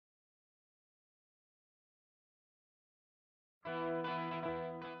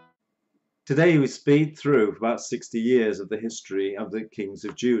Today we speed through about 60 years of the history of the kings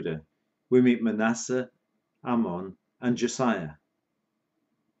of Judah. We meet Manasseh, Ammon, and Josiah.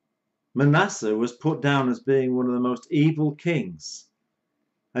 Manasseh was put down as being one of the most evil kings,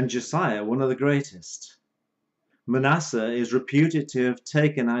 and Josiah one of the greatest. Manasseh is reputed to have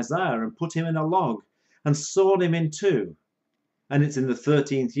taken Isaiah and put him in a log and sawed him in two. And it's in the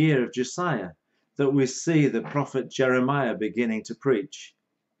 13th year of Josiah that we see the prophet Jeremiah beginning to preach.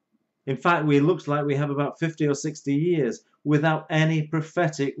 In fact, it looks like we have about 50 or 60 years without any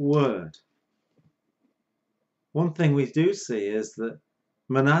prophetic word. One thing we do see is that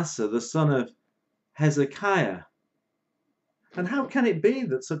Manasseh, the son of Hezekiah. And how can it be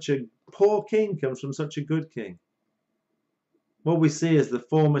that such a poor king comes from such a good king? What we see is the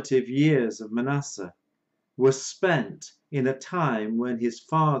formative years of Manasseh were spent in a time when his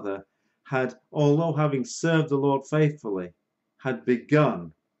father had, although having served the Lord faithfully, had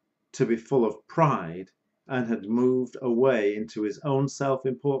begun to be full of pride and had moved away into his own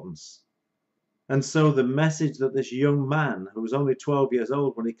self-importance. And so the message that this young man, who was only 12 years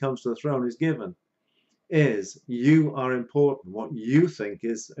old when he comes to the throne, is given is, you are important, what you think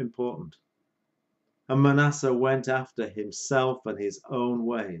is important. And Manasseh went after himself and his own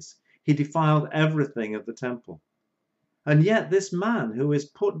ways. He defiled everything of the temple. And yet this man, who is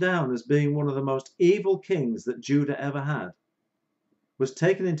put down as being one of the most evil kings that Judah ever had, was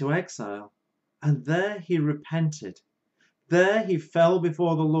taken into exile, and there he repented. There he fell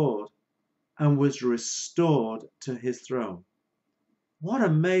before the Lord and was restored to his throne. What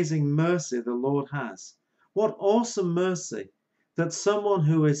amazing mercy the Lord has. What awesome mercy that someone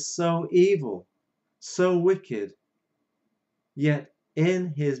who is so evil, so wicked, yet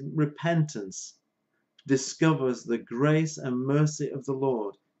in his repentance discovers the grace and mercy of the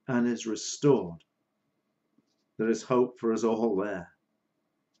Lord and is restored. There is hope for us all there.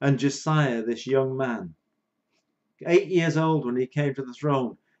 And Josiah, this young man, 8 years old when he came to the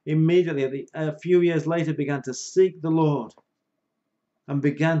throne, immediately a few years later began to seek the Lord and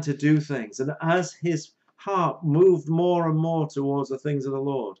began to do things. And as his heart moved more and more towards the things of the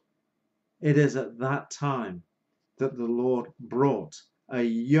Lord, it is at that time that the Lord brought a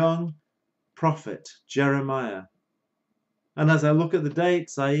young prophet, Jeremiah. And as I look at the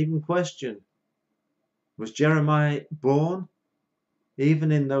dates, I even question, was Jeremiah born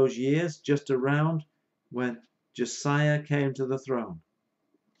even in those years, just around when Josiah came to the throne?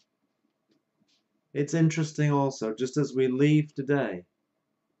 It's interesting also, just as we leave today,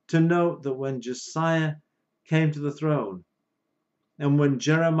 to note that when Josiah came to the throne and when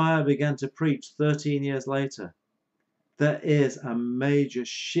Jeremiah began to preach 13 years later, there is a major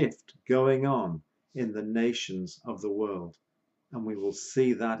shift going on in the nations of the world. And we will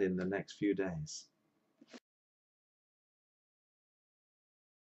see that in the next few days.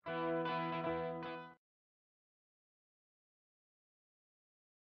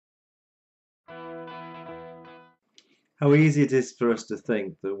 How easy it is for us to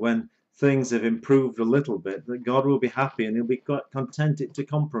think that when things have improved a little bit, that God will be happy and he'll be contented to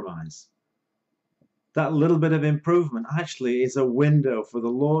compromise. That little bit of improvement actually is a window for the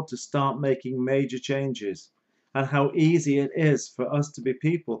Lord to start making major changes. And how easy it is for us to be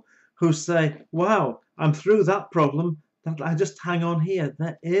people who say, wow, I'm through that problem, that I just hang on here.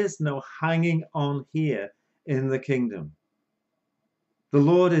 There is no hanging on here in the kingdom. The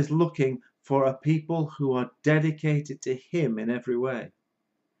Lord is looking for a people who are dedicated to him in every way.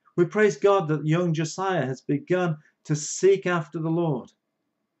 We praise God that young Josiah has begun to seek after the Lord.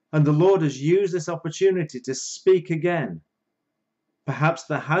 And the Lord has used this opportunity to speak again. Perhaps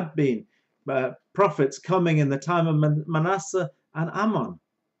there had been prophets coming in the time of Manasseh and Ammon.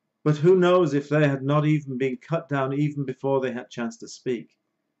 But who knows if they had not even been cut down even before they had a chance to speak.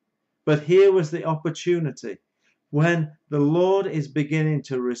 But here was the opportunity when the Lord is beginning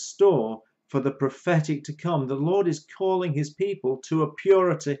to restore for the prophetic to come. The Lord is calling his people to a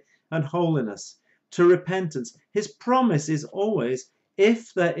purity and holiness, to repentance. His promise is always,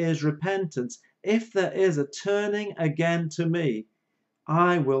 if there is repentance, if there is a turning again to me,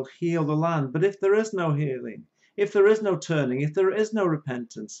 I will heal the land. But if there is no healing, if there is no turning, if there is no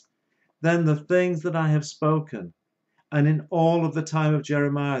repentance, then the things that I have spoken, and in all of the time of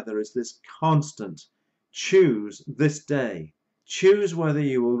Jeremiah, there is this constant, choose this day. Choose whether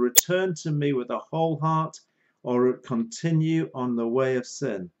you will return to me with a whole heart or continue on the way of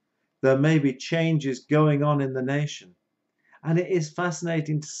sin. There may be changes going on in the nation. And it is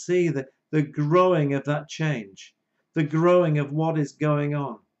fascinating to see the growing of that change, the growing of what is going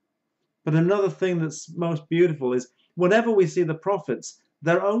on. But another thing that's most beautiful is whenever we see the prophets,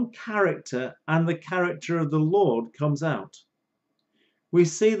 their own character and the character of the Lord comes out. We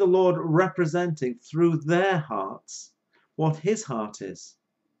see the Lord representing through their hearts what his heart is.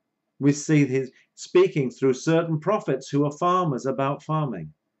 We see his speaking through certain prophets who are farmers about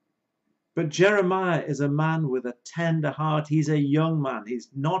farming. But Jeremiah is a man with a tender heart. He's a young man. He's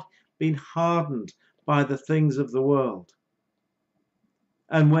not been hardened by the things of the world.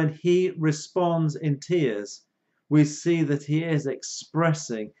 And when he responds in tears, we see that he is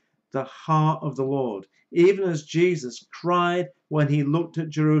expressing the heart of the Lord. Even as Jesus cried when he looked at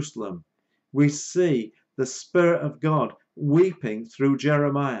Jerusalem, we see the Spirit of God weeping through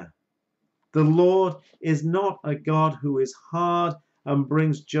Jeremiah. The Lord is not a God who is hard and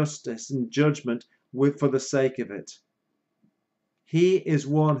brings justice and judgment for the sake of it. He is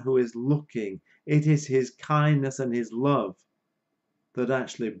one who is looking. It is his kindness and his love that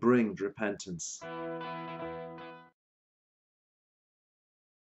actually brings repentance.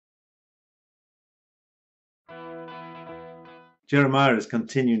 Jeremiah is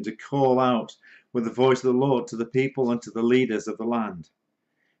continuing to call out with the voice of the Lord to the people and to the leaders of the land.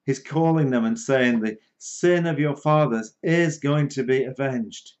 He's calling them and saying, the sin of your fathers is going to be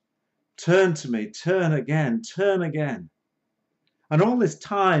avenged. Turn to me, turn again, turn again. And all this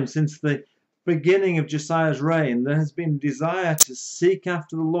time, since the beginning of Josiah's reign, there has been desire to seek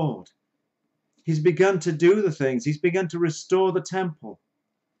after the Lord. He's begun to do the things. He's begun to restore the temple.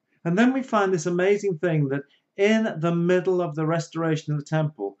 And then we find this amazing thing that in the middle of the restoration of the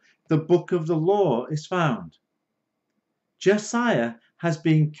temple, the book of the law is found. Josiah has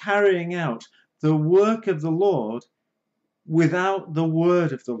been carrying out the work of the Lord without the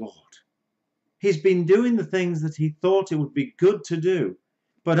word of the Lord. He's been doing the things that he thought it would be good to do,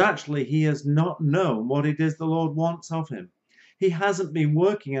 but actually he has not known what it is the Lord wants of him. He hasn't been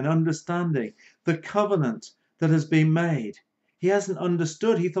working and understanding the covenant that has been made. He hasn't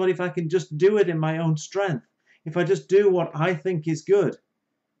understood. He thought, if I can just do it in my own strength, if I just do what I think is good.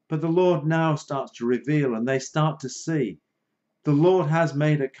 But the Lord now starts to reveal, and they start to see. The Lord has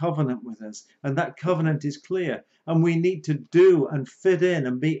made a covenant with us, and that covenant is clear, and we need to do and fit in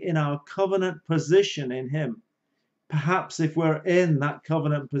and be in our covenant position in him. Perhaps if we're in that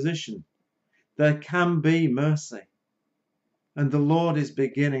covenant position, there can be mercy. And the Lord is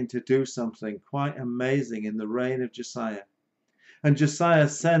beginning to do something quite amazing in the reign of Josiah. And Josiah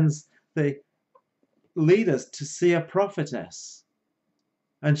sends the leaders to see a prophetess.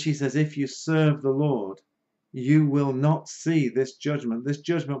 And she says, if you serve the Lord, you will not see this judgment. This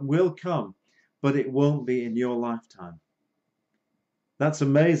judgment will come, but it won't be in your lifetime. That's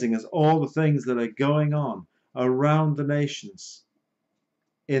amazing, as all the things that are going on around the nations.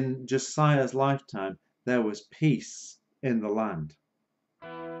 In Josiah's lifetime, there was peace in the land.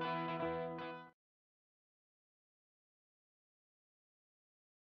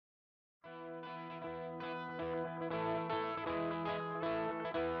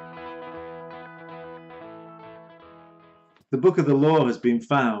 The book of the law has been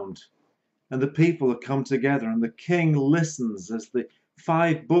found, and the people have come together, and the king listens as the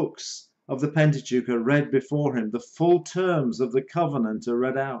 5 books of the Pentateuch are read before him. The full terms of the covenant are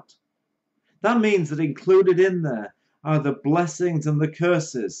read out. That means that included in there are the blessings and the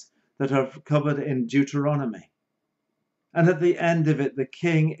curses that are covered in Deuteronomy. And at the end of it, the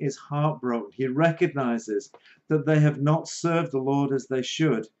king is heartbroken. He recognizes that they have not served the Lord as they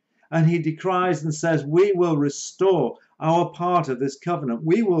should. And he decries and says, we will restore our part of this covenant.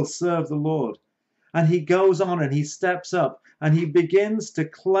 We will serve the Lord. And he goes on and he steps up and he begins to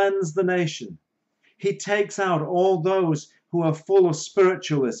cleanse the nation. He takes out all those who are full of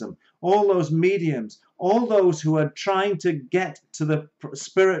spiritualism, all those mediums, all those who are trying to get to the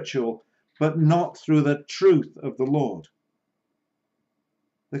spiritual, but not through the truth of the Lord.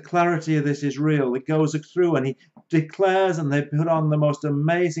 The clarity of this is real. It goes through and he declares, and they put on the most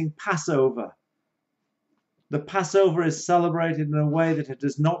amazing Passover. The Passover is celebrated in a way that it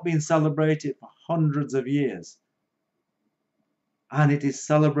has not been celebrated for hundreds of years. And it is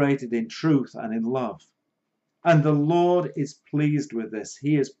celebrated in truth and in love. And the Lord is pleased with this.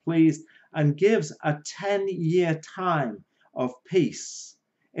 He is pleased and gives a 10-year time of peace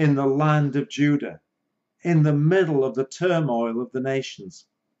in the land of Judah, in the middle of the turmoil of the nations.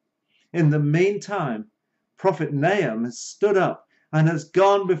 In the meantime, Prophet Nahum has stood up and has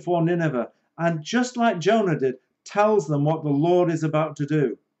gone before Nineveh, and just like Jonah did, tells them what the Lord is about to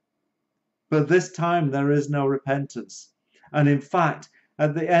do. But this time there is no repentance. And in fact,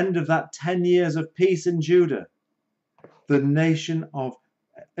 at the end of that 10 years of peace in Judah, the nation of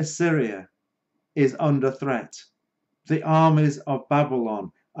Assyria is under threat. The armies of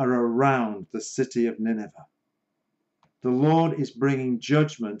Babylon are around the city of Nineveh. The Lord is bringing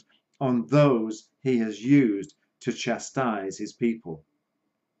judgment on those he has used to chastise his people.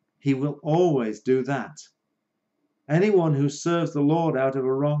 He will always do that. Anyone who serves the Lord out of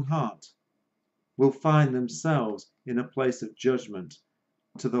a wrong heart will find themselves in a place of judgment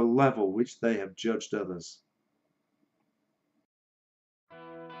to the level which they have judged others.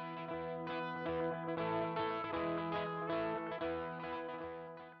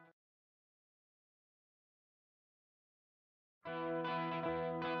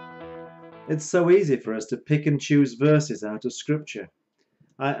 It's so easy for us to pick and choose verses out of Scripture.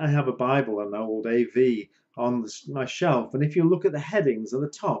 I have a Bible, an old AV, on my shelf, and if you look at the headings at the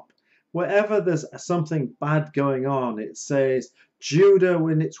top, wherever there's something bad going on, it says, Judah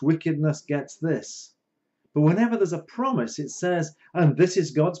in its wickedness gets this. But whenever there's a promise, it says, and this is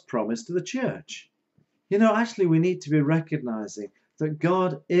God's promise to the church. You know, actually, we need to be recognizing that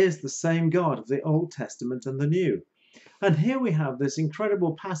God is the same God of the Old Testament and the New. And here we have this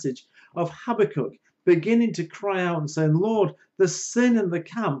incredible passage of Habakkuk beginning to cry out and saying, Lord, there's sin in the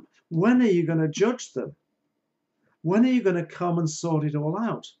camp. When are you going to judge them? When are you going to come and sort it all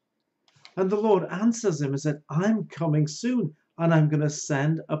out? And the Lord answers him and said, I'm coming soon, and I'm going to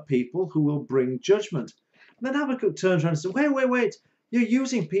send a people who will bring judgment. And then Habakkuk turns around and says, wait. You're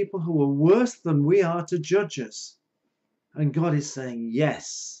using people who are worse than we are to judge us. And God is saying,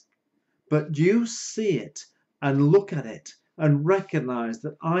 yes, but you see it and look at it and recognize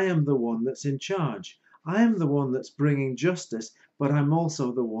that I am the one that's in charge. I am the one that's bringing justice, but I'm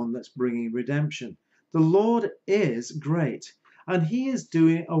also the one that's bringing redemption. The Lord is great, and he is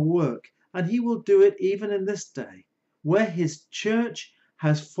doing a work, and he will do it even in this day. Where his church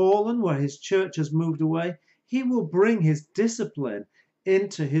has fallen, where his church has moved away, he will bring his discipline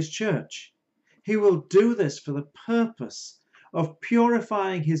into his church. He will do this for the purpose of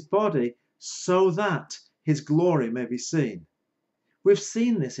purifying his body so that his glory may be seen. We've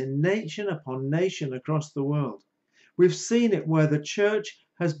seen this in nation upon nation across the world. We've seen it where the church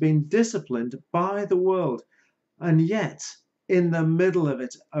has been disciplined by the world, and yet in the middle of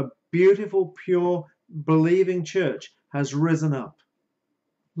it, a beautiful, pure, believing church has risen up.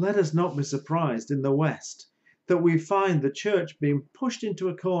 Let us not be surprised in the West that we find the church being pushed into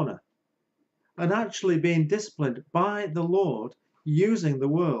a corner and actually being disciplined by the Lord, using the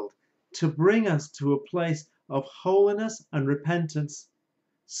world to bring us to a place of holiness and repentance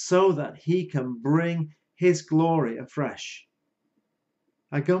so that he can bring his glory afresh.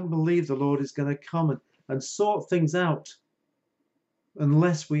 I don't believe the Lord is going to come and sort things out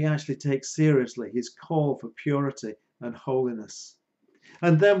unless we actually take seriously his call for purity and holiness.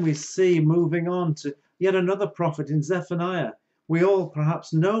 And then we see, moving on to yet another prophet in Zephaniah, we all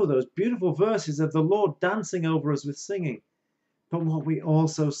perhaps know those beautiful verses of the Lord dancing over us with singing. But what we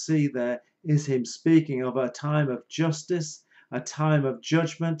also see there is him speaking of a time of justice, a time of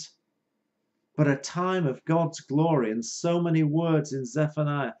judgment, but a time of God's glory. And so many words in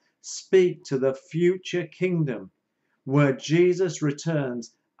Zephaniah speak to the future kingdom where Jesus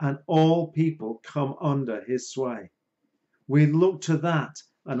returns and all people come under his sway. We look to that,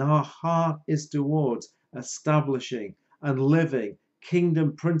 and our heart is towards establishing and living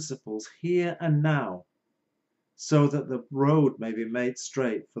kingdom principles here and now, so that the road may be made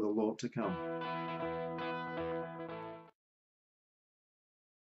straight for the Lord to come.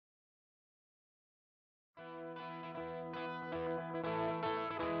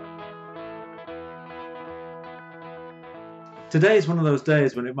 Today is one of those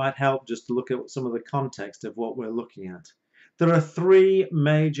days when it might help just to look at some of the context of what we're looking at. There are three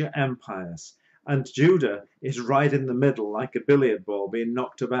major empires, and Judah is right in the middle, like a billiard ball being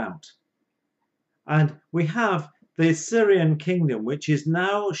knocked about. And we have the Assyrian kingdom, which is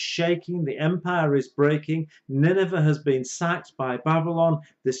now shaking. The empire is breaking. Nineveh has been sacked by Babylon,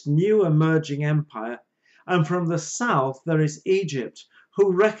 this new emerging empire. And from the south, there is Egypt,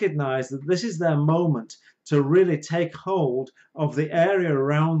 who recognize that this is their moment to really take hold of the area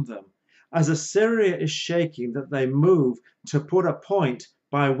around them. As Assyria is shaking, that they move to put a point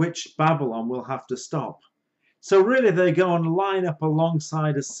by which Babylon will have to stop. So really they go and line up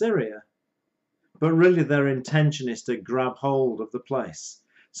alongside Assyria, but really their intention is to grab hold of the place.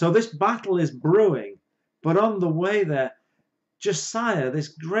 So this battle is brewing, but on the way there, Josiah, this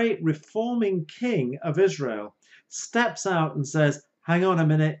great reforming king of Israel, steps out and says, hang on a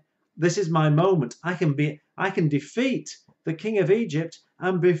minute, this is my moment. I can defeat the king of Egypt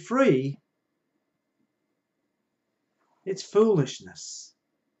and be free. It's foolishness.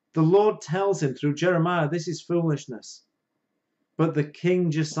 The Lord tells him through Jeremiah, this is foolishness. But the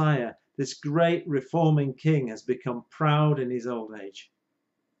king Josiah, this great reforming king, has become proud in his old age.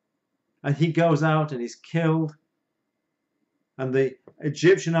 And he goes out and is killed. And the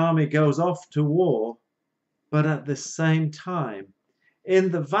Egyptian army goes off to war. But at the same time, in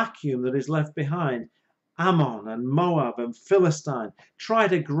the vacuum that is left behind, Ammon and Moab and Philistine try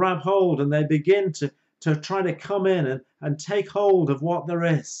to grab hold, and they begin to try to come in and take hold of what there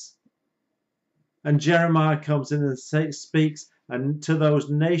is. And Jeremiah comes in and speaks and to those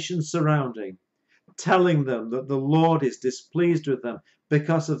nations surrounding, telling them that the Lord is displeased with them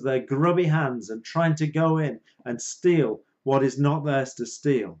because of their grubby hands and trying to go in and steal what is not theirs to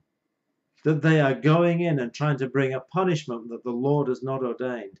steal. That they are going in and trying to bring a punishment that the Lord has not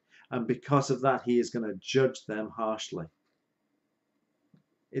ordained. And because of that, he is going to judge them harshly.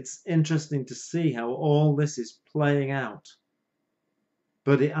 It's interesting to see how all this is playing out.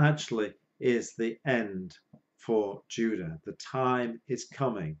 But it actually is the end for Judah. The time is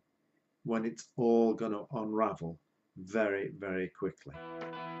coming when it's all going to unravel very, very quickly.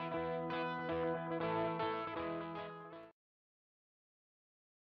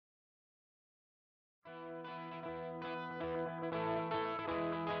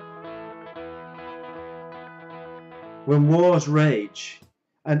 When wars rage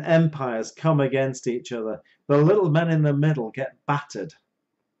and empires come against each other, the little men in the middle get battered.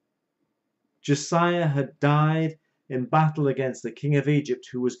 Josiah had died in battle against the king of Egypt,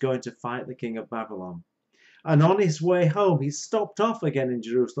 who was going to fight the king of Babylon. And on his way home, he stopped off again in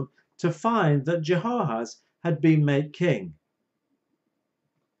Jerusalem to find that Jehoahaz had been made king.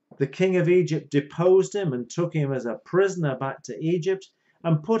 The king of Egypt deposed him and took him as a prisoner back to Egypt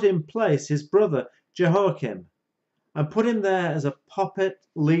and put in place his brother Jehoiakim and put him there as a puppet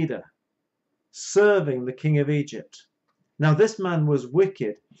leader, serving the king of Egypt. Now this man was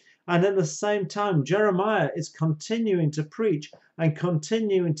wicked, and at the same time Jeremiah is continuing to preach and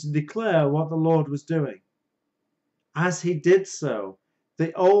continuing to declare what the Lord was doing. As he did so,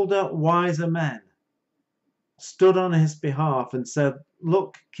 the older, wiser men stood on his behalf and said,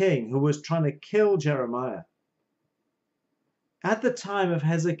 "Look, king," who was trying to kill Jeremiah. At the time of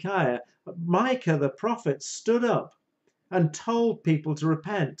Hezekiah, Micah the prophet stood up and told people to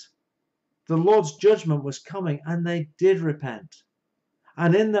repent. The Lord's judgment was coming, and they did repent.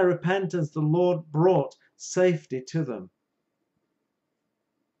 And in their repentance, the Lord brought safety to them.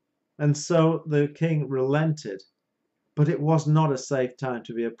 And so the king relented. But it was not a safe time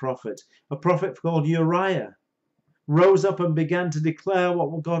to be a prophet. A prophet called Uriah rose up and began to declare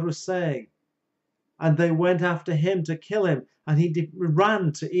what God was saying. And they went after him to kill him, and he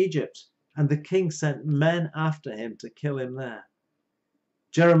ran to Egypt. And the king sent men after him to kill him there.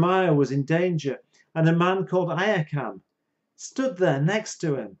 Jeremiah was in danger, and a man called Ahikam stood there next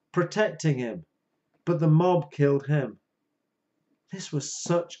to him, protecting him. But the mob killed him. This was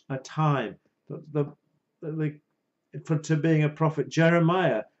such a time to being a prophet.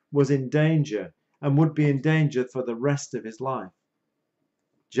 Jeremiah was in danger and would be in danger for the rest of his life.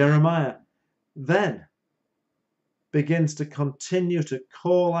 Jeremiah then begins to continue to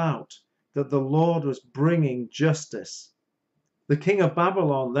call out that the Lord was bringing justice. The king of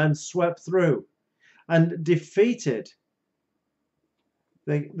Babylon then swept through and defeated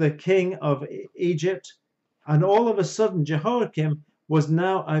the king of Egypt, and all of a sudden Jehoiakim was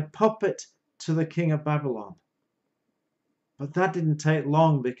now a puppet to the king of Babylon. But that didn't take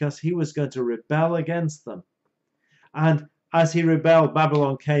long, because he was going to rebel against them. And as he rebelled,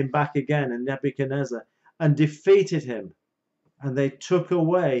 Babylon came back again, and Nebuchadnezzar, and defeated him. And they took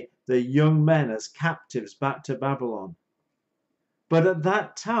away the young men as captives back to Babylon. But at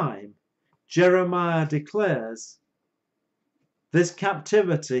that time, Jeremiah declares, this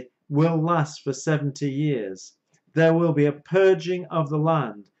captivity will last for 70 years. There will be a purging of the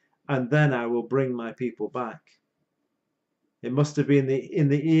land, and then I will bring my people back. It must have been in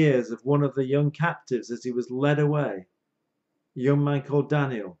the ears of one of the young captives as he was led away, a young man called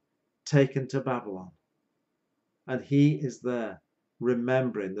Daniel, taken to Babylon. And he is there,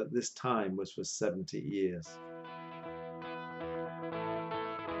 remembering that this time was for 70 years.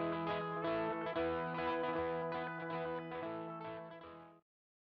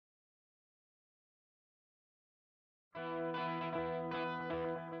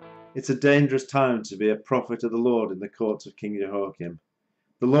 It's a dangerous time to be a prophet of the Lord in the courts of King Jehoiakim.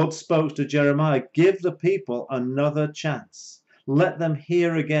 The Lord spoke to Jeremiah, give the people another chance. Let them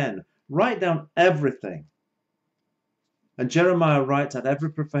hear again. Write down everything. And Jeremiah writes out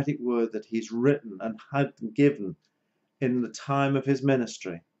every prophetic word that he's written and had given in the time of his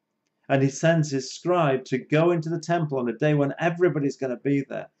ministry. And he sends his scribe to go into the temple on a day when everybody's going to be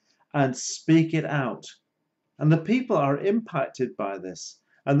there and speak it out. And the people are impacted by this.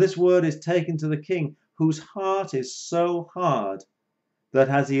 And this word is taken to the king, whose heart is so hard that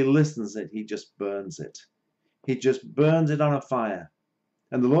as he listens it, he just burns it. He just burns it on a fire.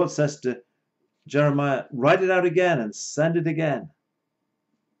 And the Lord says to Jeremiah, write it out again and send it again.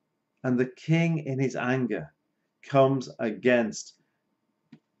 And the king in his anger comes against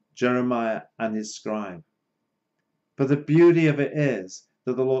Jeremiah and his scribe. But the beauty of it is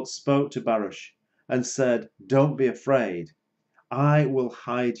that the Lord spoke to Baruch and said, don't be afraid. I will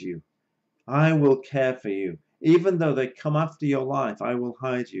hide you. I will care for you. Even though they come after your life, I will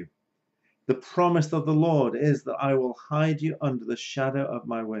hide you. The promise of the Lord is that I will hide you under the shadow of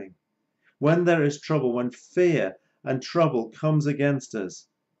my wing. When there is trouble, when fear and trouble comes against us,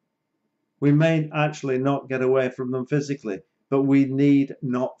 we may actually not get away from them physically, but we need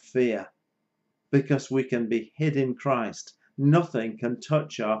not fear because we can be hid in Christ. Nothing can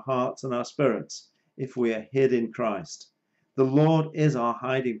touch our hearts and our spirits if we are hid in Christ. The Lord is our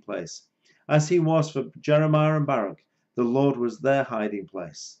hiding place. As he was for Jeremiah and Baruch, the Lord was their hiding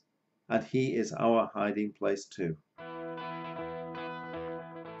place, and he is our hiding place too.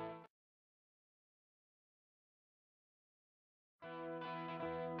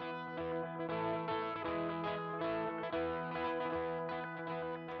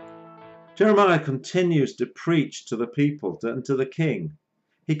 Jeremiah continues to preach to the people and to the king.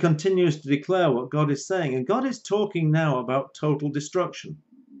 He continues to declare what God is saying, and God is talking now about total destruction.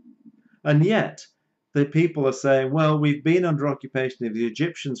 And yet the people are saying, well, we've been under occupation of the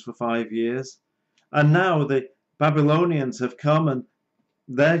Egyptians for 5 years, and now the Babylonians have come and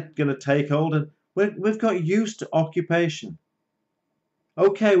they're going to take hold, and we've got used to occupation.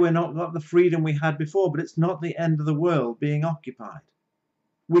 Okay, we're not got the freedom we had before, but it's not the end of the world being occupied.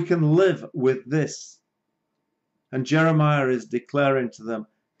 We can live with this. And Jeremiah is declaring to them,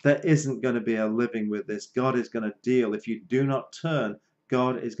 there isn't going to be a living with this. God is going to deal. If you do not turn,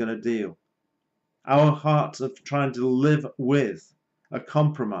 God is going to deal. Our hearts of trying to live with a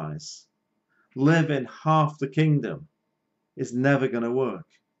compromise, live in half the kingdom, is never going to work.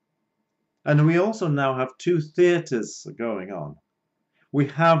 And we also now have two theatres going on. We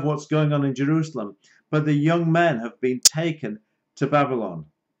have what's going on in Jerusalem, but the young men have been taken to Babylon.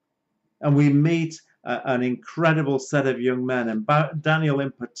 And we meet an incredible set of young men, and Daniel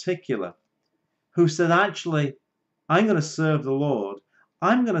in particular, who said, actually, I'm going to serve the Lord.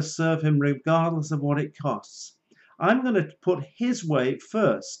 I'm going to serve him regardless of what it costs. I'm going to put his way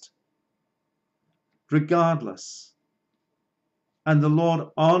first, regardless. And the Lord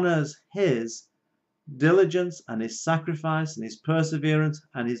honors his diligence and his sacrifice and his perseverance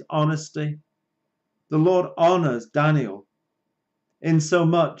and his honesty. The Lord honors Daniel in so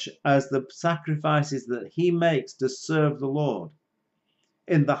much as the sacrifices that he makes to serve the Lord.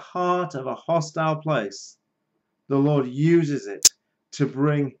 In the heart of a hostile place, the Lord uses it to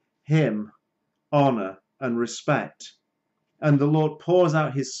bring him honor and respect. And the Lord pours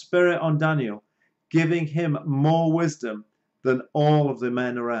out his spirit on Daniel, giving him more wisdom than all of the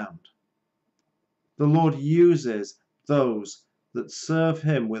men around. The Lord uses those that serve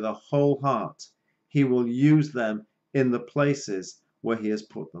him with a whole heart. He will use them in the places where he has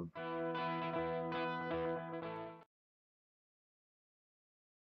put them.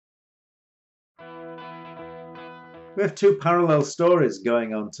 We have two parallel stories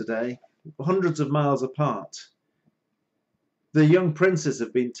going on today, hundreds of miles apart. The young princes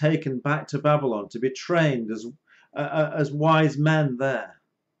have been taken back to Babylon to be trained as wise men there.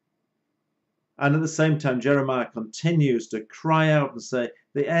 And at the same time, Jeremiah continues to cry out and say,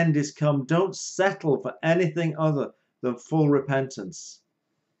 the end is come. Don't settle for anything other than full repentance.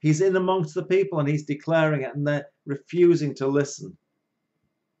 He's in amongst the people and he's declaring it, and they're refusing to listen.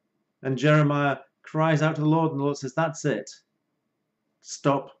 And Jeremiah cries out to the Lord, and the Lord says, that's it.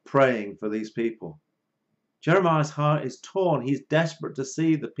 Stop praying for these people. Jeremiah's heart is torn. He's desperate to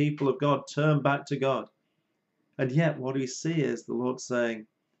see the people of God turn back to God. And yet what we see is the Lord saying,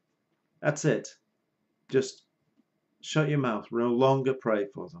 that's it. Just shut your mouth. No longer pray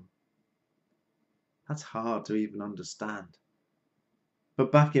for them. That's hard to even understand.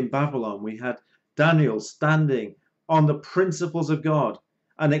 But back in Babylon, we had Daniel standing on the principles of God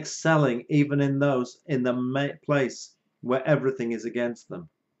and excelling even in the place where everything is against them.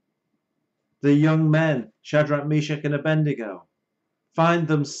 The young men, Shadrach, Meshach, and Abednego, find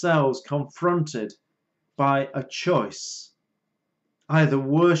themselves confronted by a choice. Either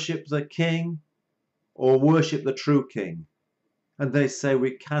worship the king or worship the true king. And they say,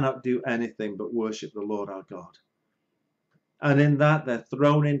 we cannot do anything but worship the Lord our God. And in that, they're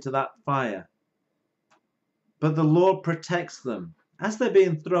thrown into that fire. But the Lord protects them. As they're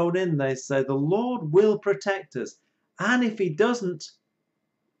being thrown in, they say, the Lord will protect us. And if he doesn't,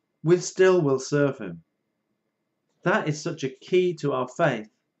 we still will serve him. That is such a key to our faith,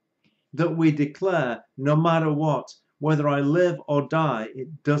 that we declare, no matter what, whether I live or die,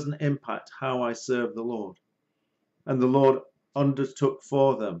 it doesn't impact how I serve the Lord. And the Lord undertook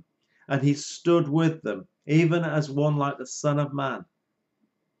for them. and he stood with them, even as one like the Son of Man.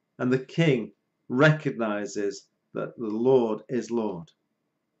 And the king recognizes that the Lord is Lord.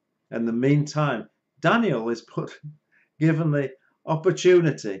 In the meantime, Daniel is given the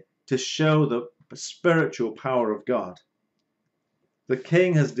opportunity to show the spiritual power of God. The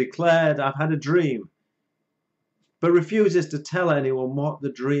king has declared, I've had a dream, but refuses to tell anyone what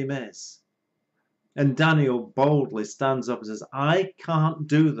the dream is. And Daniel boldly stands up and says, I can't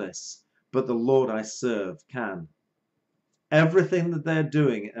do this, but the Lord I serve can. Everything that they're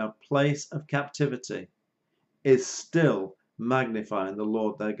doing in a place of captivity is still magnifying the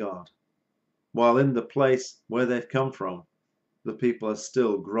Lord their God, while in the place where they've come from, the people are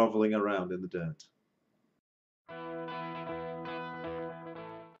still groveling around in the dirt.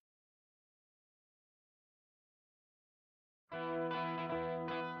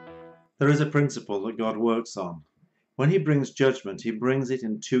 There is a principle that God works on. When he brings judgment, he brings it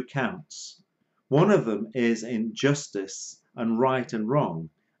in two counts. One of them is in justice and right and wrong,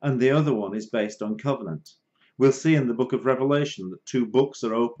 and the other one is based on covenant. We'll see in the book of Revelation that two books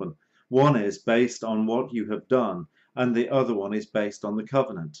are open. One is based on what you have done, and the other one is based on the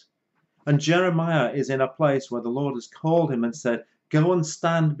covenant. And Jeremiah is in a place where the Lord has called him and said, go and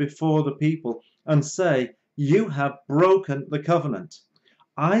stand before the people and say, you have broken the covenant.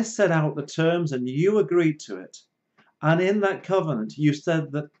 I set out the terms and you agreed to it. And in that covenant, you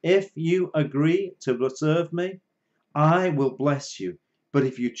said that if you agree to serve me, I will bless you. But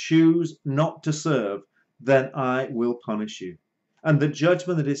if you choose not to serve, then I will punish you. And the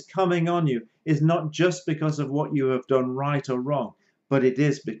judgment that is coming on you is not just because of what you have done right or wrong, but it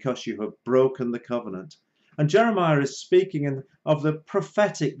is because you have broken the covenant. And Jeremiah is speaking of the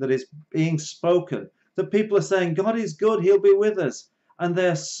prophetic that is being spoken, that people are saying, God is good, he'll be with us. And they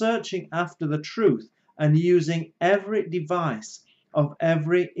are searching after the truth and using every device of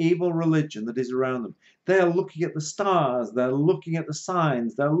every evil religion that is around them. They are looking at the stars, they're looking at the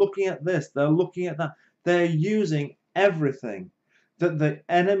signs, they're looking at this, they're looking at that. They're using everything that the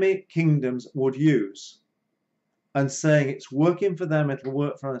enemy kingdoms would use and saying it's working for them, it'll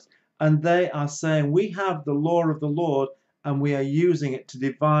work for us. And they are saying we have the law of the Lord and we are using it to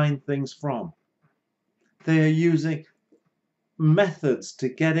divine things from. They are using methods to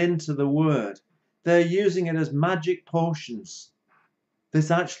get into the word. They're using it as magic potions. This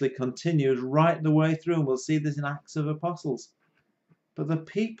actually continues right the way through, and we'll see this in Acts of Apostles. But the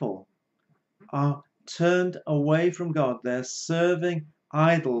people are turned away from God. They're serving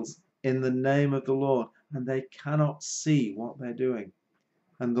idols in the name of the Lord, and they cannot see what they're doing.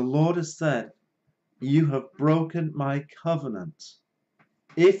 And the Lord has said, you have broken my covenant.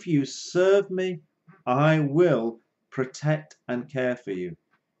 If you serve me, I will protect and care for you.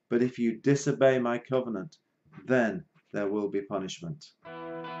 But if you disobey my covenant, then there will be punishment.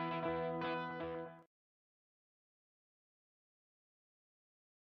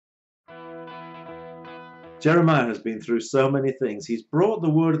 Jeremiah has been through so many things. He's brought the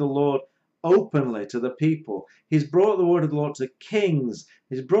word of the Lord openly to the people. He's brought the word of the Lord to kings.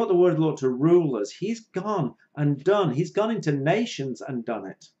 He's brought the word of the Lord to rulers. He's gone and done. He's gone into nations and done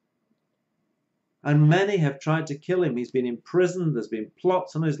it. And many have tried to kill him. He's been imprisoned. There's been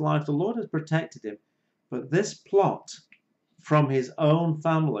plots on his life. The Lord has protected him. But this plot from his own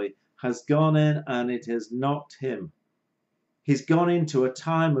family has gone in and it has knocked him. He's gone into a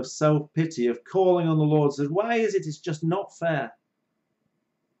time of self-pity, of calling on the Lord, says, why is it? It's just not fair.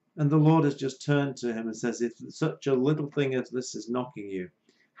 And the Lord has just turned to him and says, if such a little thing as this is knocking you,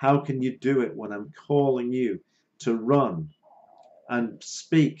 how can you do it when I'm calling you to run and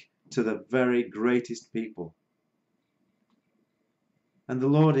speak to the very greatest people? And the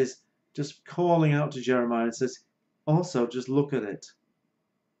Lord is just calling out to Jeremiah and says, also just look at it.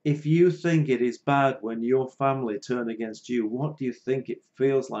 If you think it is bad when your family turn against you, what do you think it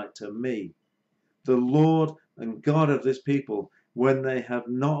feels like to me? The Lord and God of this people, when they have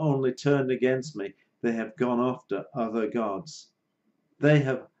not only turned against me, they have gone after other gods. They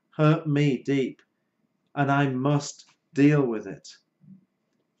have hurt me deep, and I must deal with it.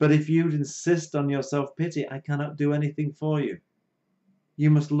 But if you insist on your self-pity, I cannot do anything for you.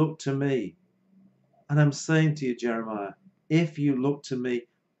 You must look to me. And I'm saying to you, Jeremiah, if you look to me,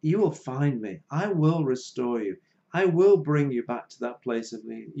 you will find me. I will restore you. I will bring you back to that place of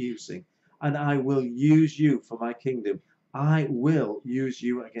using, and I will use you for my kingdom. I will use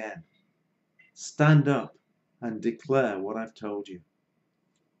you again. Stand up and declare what I've told you.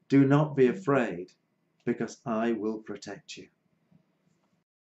 Do not be afraid, because I will protect you.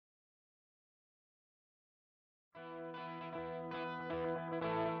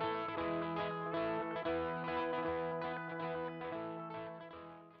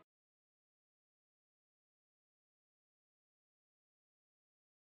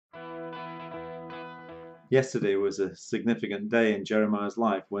 Yesterday was a significant day in Jeremiah's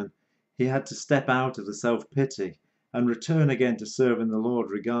life when he had to step out of the self-pity and return again to serving the Lord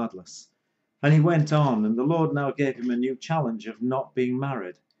regardless. And he went on, and the Lord now gave him a new challenge of not being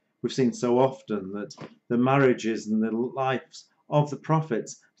married. We've seen so often that the marriages and the lives of the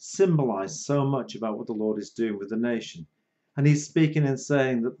prophets symbolize so much about what the Lord is doing with the nation. And he's speaking and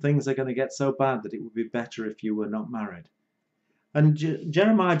saying that things are going to get so bad that it would be better if you were not married. And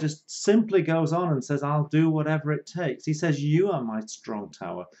Jeremiah just simply goes on and says, I'll do whatever it takes. He says, you are my strong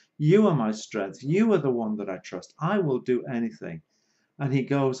tower. You are my strength. You are the one that I trust. I will do anything. And he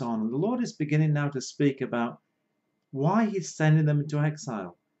goes on. And the Lord is beginning now to speak about why he's sending them into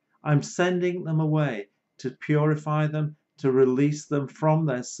exile. I'm sending them away to purify them, to release them from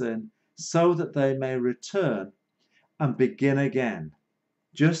their sin, so that they may return and begin again.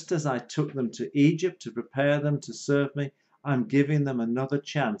 Just as I took them to Egypt to prepare them to serve me, I'm giving them another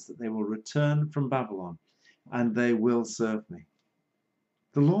chance that they will return from Babylon and they will serve me.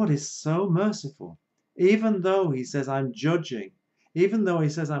 The Lord is so merciful. Even though he says I'm judging, even though he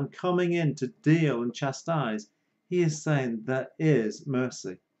says I'm coming in to deal and chastise, he is saying there is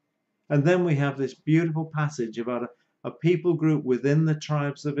mercy. And then we have this beautiful passage about a people group within the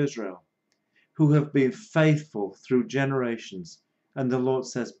tribes of Israel who have been faithful through generations. And the Lord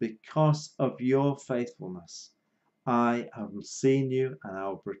says, because of your faithfulness, I have seen you, and I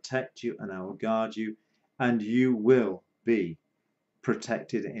will protect you, and I will guard you, and you will be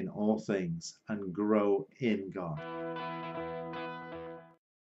protected in all things and grow in God.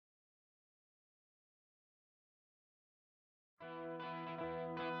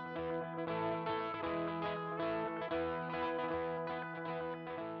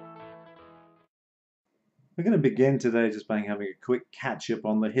 We're going to begin today just by having a quick catch-up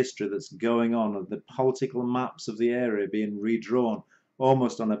on the history that's going on and the political maps of the area being redrawn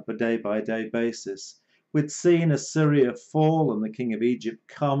almost on a day-by-day basis. We'd seen Assyria fall and the king of Egypt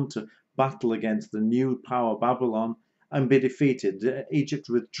come to battle against the new power Babylon and be defeated. Egypt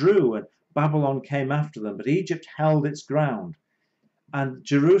withdrew and Babylon came after them, but Egypt held its ground. And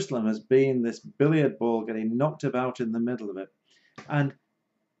Jerusalem has been this billiard ball getting knocked about in the middle of it. And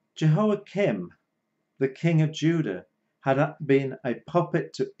Jehoiakim, the king of Judah, had been a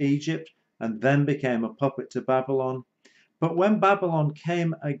puppet to Egypt and then became a puppet to Babylon. But when Babylon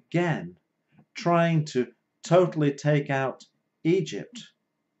came again, trying to totally take out Egypt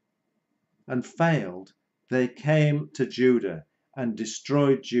and failed, they came to Judah and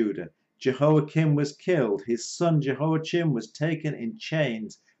destroyed Judah. Jehoiakim was killed. His son Jehoiachin was taken in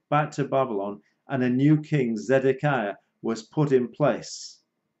chains back to Babylon, and a new king, Zedekiah, was put in place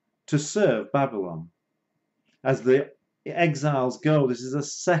to serve Babylon. As the exiles go, this is a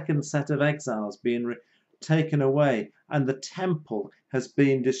second set of exiles being taken away, and the temple has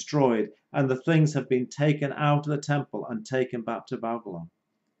been destroyed, and the things have been taken out of the temple and taken back to Babylon.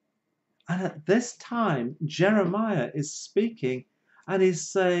 And at this time, Jeremiah is speaking and he's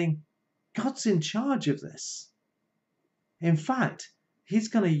saying, God's in charge of this. In fact, he's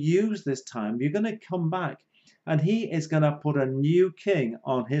going to use this time. You're going to come back, and he is going to put a new king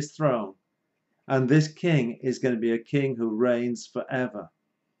on his throne. And this king is going to be a king who reigns forever.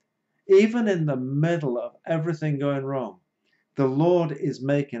 Even in the middle of everything going wrong, the Lord is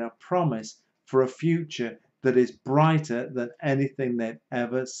making a promise for a future that is brighter than anything they've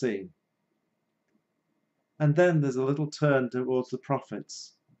ever seen. And then there's a little turn towards the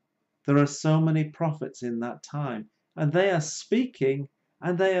prophets. There are so many prophets in that time, and they are speaking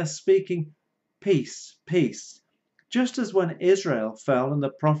peace, peace. Just as when Israel fell and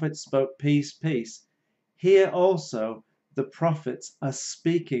the prophets spoke peace, peace, here also the prophets are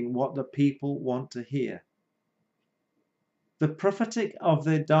speaking what the people want to hear. The prophetic of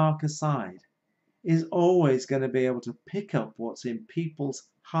the darker side is always going to be able to pick up what's in people's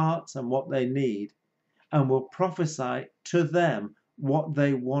hearts and what they need, and will prophesy to them what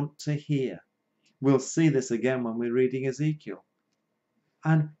they want to hear. We'll see this again when we're reading Ezekiel.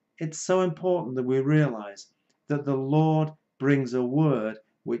 And it's so important that we realize that the Lord brings a word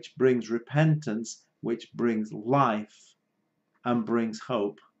which brings repentance, which brings life, and brings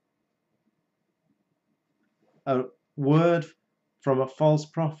hope. A word from a false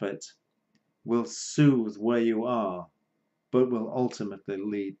prophet will soothe where you are, but will ultimately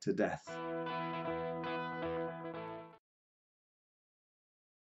lead to death.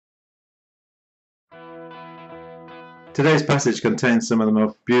 Today's passage contains some of the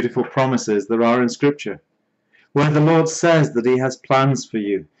most beautiful promises there are in Scripture, where the Lord says that he has plans for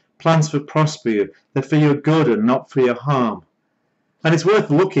you, plans to prosper you, they're for your good and not for your harm. And it's worth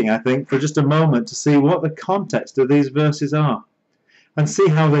looking, I think, for just a moment to see what the context of these verses are. and see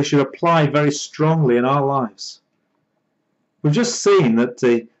how they should apply very strongly in our lives. We've just seen that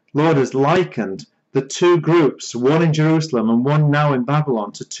the Lord has likened the two groups, one in Jerusalem and one now in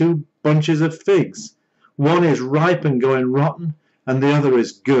Babylon, to two bunches of figs. One is ripe and going rotten, and the other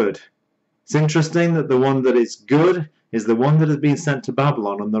is good. It's interesting that the one that is good is the one that has been sent to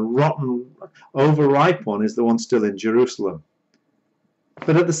Babylon, and the rotten, overripe one is the one still in Jerusalem.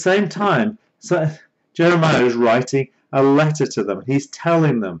 But at the same time, Jeremiah is writing a letter to them. He's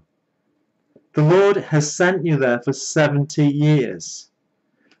telling them, the Lord has sent you there for 70 years.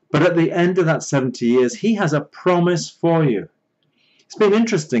 But at the end of that 70 years, he has a promise for you. It's been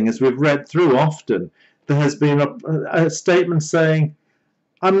interesting as we've read through often. There has been a statement saying,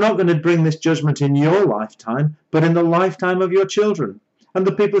 I'm not going to bring this judgment in your lifetime, but in the lifetime of your children. And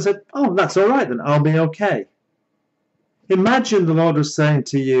the people said, oh, that's all right, then I'll be okay. Imagine the Lord was saying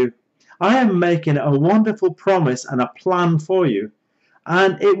to you, I am making a wonderful promise and a plan for you,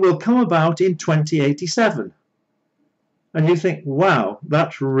 and it will come about in 2087. And you think, wow,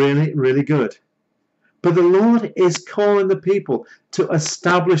 that's really, really good. But the Lord is calling the people to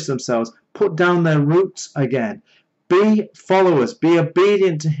establish themselves, put down their roots again, be followers, be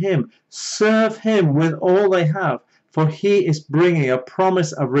obedient to him, serve him with all they have, for he is bringing a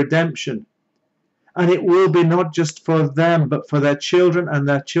promise of redemption. And it will be not just for them, but for their children and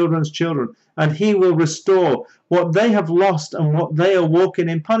their children's children. And he will restore what they have lost and what they are walking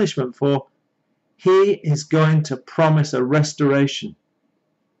in punishment for. He is going to promise a restoration.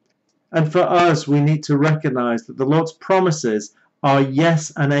 And for us, we need to recognize that the Lord's promises are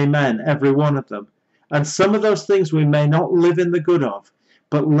yes and amen, every one of them. And some of those things we may not live in the good of,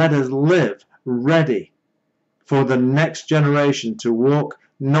 but let us live ready for the next generation to walk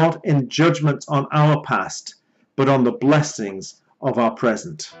not in judgment on our past, but on the blessings of our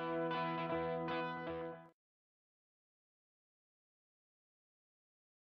present.